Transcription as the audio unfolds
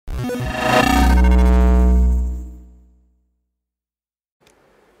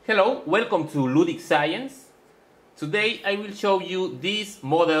Hello, welcome to Ludic Science. Today I will show you this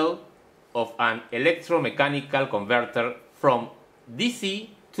model of an electromechanical converter from DC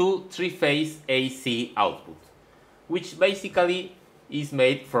to three-phase AC output, which basically is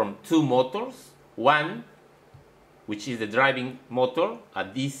made from two motors. One, which is the driving motor, a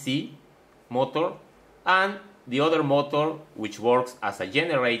DC motor, and the other motor which works as a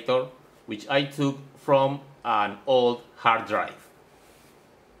generator, which I took from an old hard drive.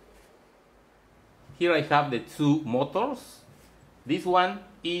 Here I have the two motors. This one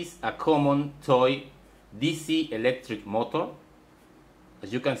is a common toy DC electric motor.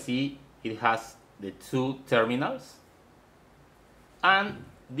 As you can see, it has the two terminals. And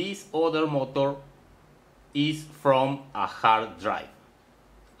this other motor is from a hard drive.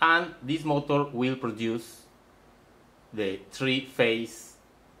 And this motor will produce the three-phase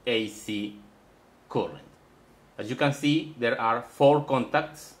AC current. As you can see, there are 4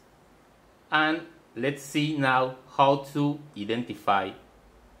 contacts, and let's see now how to identify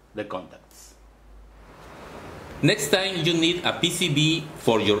the contacts. Next time you need a PCB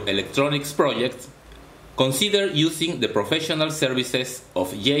for your electronics project, consider using the professional services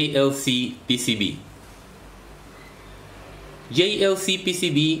of JLC PCB. JLC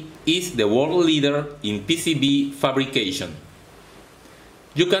PCB is the world leader in PCB fabrication.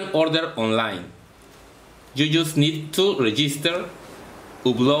 You can order online. You just need to register,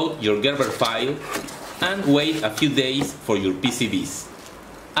 upload your Gerber file, and wait a few days for your PCBs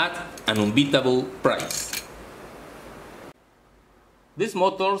at an unbeatable price. These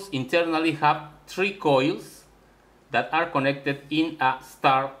motors internally have 3 coils that are connected in a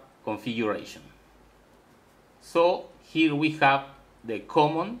star configuration. So here we have the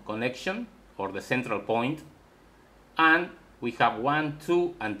common connection, or the central point, and we have 1,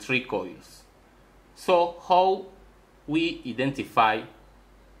 2, and 3 coils. So how we identify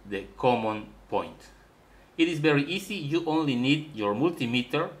the common point? It is very easy. You only need your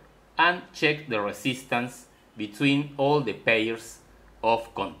multimeter and check the resistance between all the pairs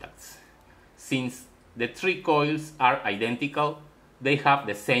of contacts. Since the 3 coils are identical, they have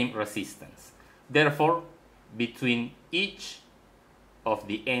the same resistance. Therefore, between each of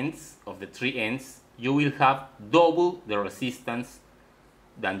the ends, of the 3 ends, you will have double the resistance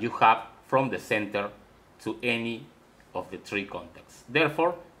than you have from the center to any of the 3 contacts.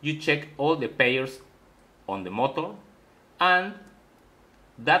 Therefore, you check all the pairs on the motor, and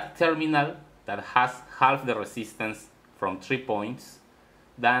that terminal that has half the resistance from 3 points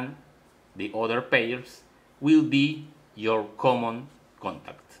than the other pairs will be your common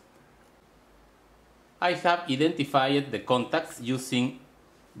contact. I have identified the contacts using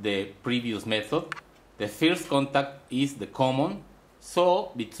the previous method. The first contact is the common,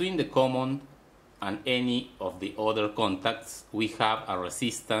 so between the common and any of the other contacts we have a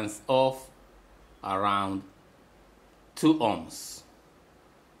resistance of around 2 ohms.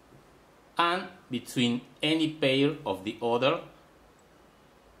 And between any pair of the other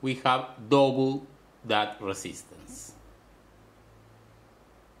we have double that resistance.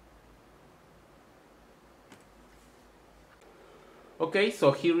 Okay,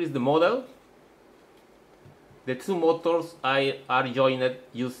 so here is the model. The 2 motors are joined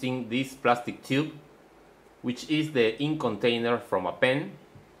using this plastic tube, which is the ink container from a pen.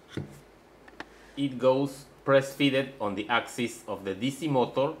 It goes press-fitted on the axis of the DC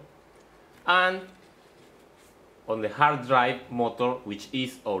motor, and on the hard drive motor, which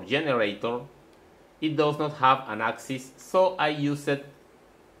is our generator, it does not have an axis, so I used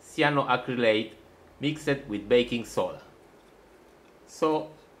cyanoacrylate mixed with baking soda. So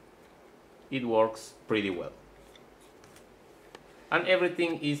it works pretty well. And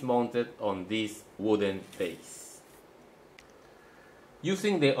everything is mounted on this wooden base.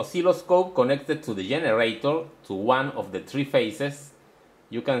 Using the oscilloscope connected to the generator to one of the 3 phases,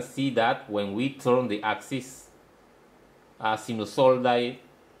 you can see that when we turn the axis, a sinusoidal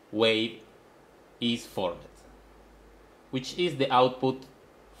wave is formed, which is the output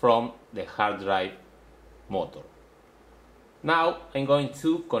from the hard drive motor. Now I'm going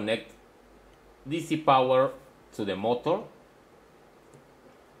to connect DC power to the motor.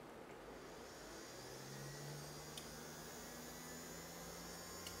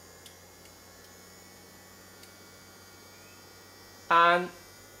 And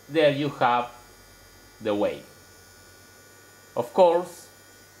there you have the wave. Of course,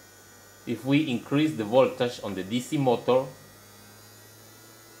 if we increase the voltage on the DC motor,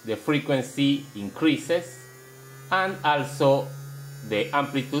 the frequency increases, and also the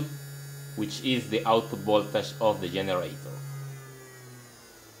amplitude, which is the output voltage of the generator.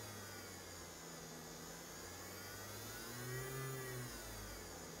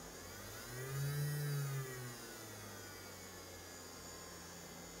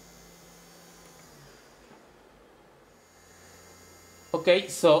 Okay,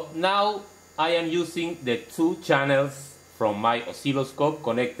 so now I am using the two channels from my oscilloscope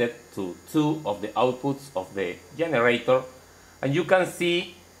connected to two of the outputs of the generator, and you can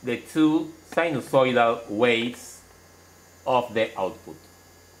see the two sinusoidal waves of the output.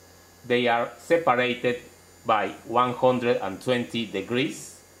 They are separated by 120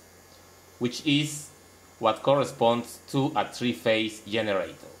 degrees, which is what corresponds to a three-phase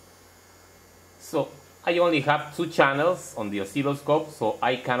generator. So I only have two channels on the oscilloscope, so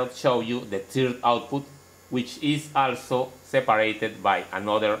I cannot show you the third output, which is also separated by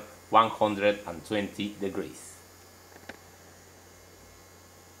another 120 degrees.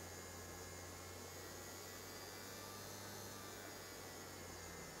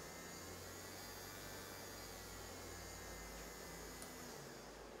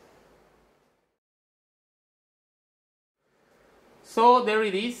 So there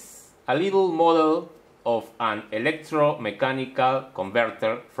it is, a little model of an electromechanical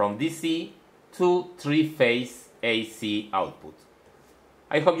converter from DC to three-phase AC output.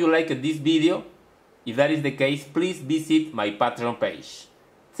 I hope you liked this video. If that is the case, please visit my Patreon page.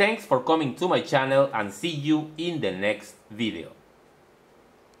 Thanks for coming to my channel and see you in the next video.